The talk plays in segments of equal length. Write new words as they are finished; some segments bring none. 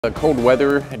Cold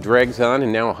weather drags on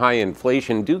and now high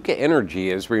inflation. Duke Energy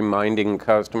is reminding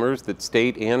customers that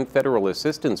state and federal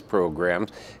assistance programs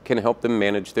can help them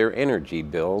manage their energy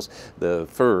bills. The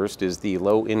first is the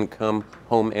Low Income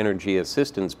Home Energy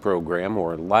Assistance Program,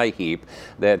 or LIHEAP.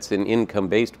 That's an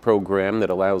income-based program that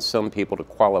allows some people to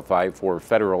qualify for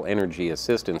federal energy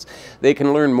assistance. They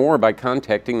can learn more by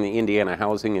contacting the Indiana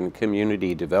Housing and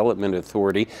Community Development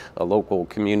Authority, a local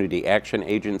community action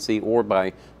agency, or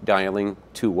by dialing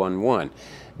 211.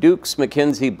 Duke's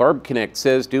Mackenzie Barbconnect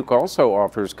says Duke also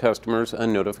offers customers a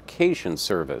notification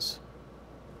service.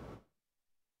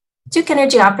 Duke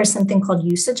Energy offers something called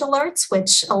usage alerts,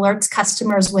 which alerts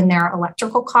customers when their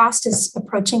electrical cost is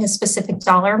approaching a specific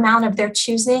dollar amount of their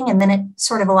choosing, and then it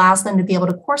sort of allows them to be able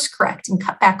to course correct and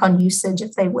cut back on usage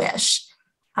if they wish,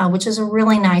 which is a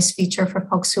really nice feature for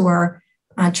folks who are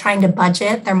trying to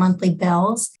budget their monthly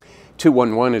bills.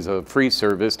 211 is a free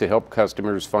service to help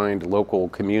customers find local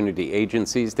community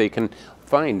agencies. They can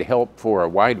find help for a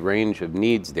wide range of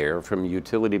needs there, from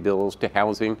utility bills to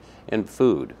housing and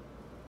food.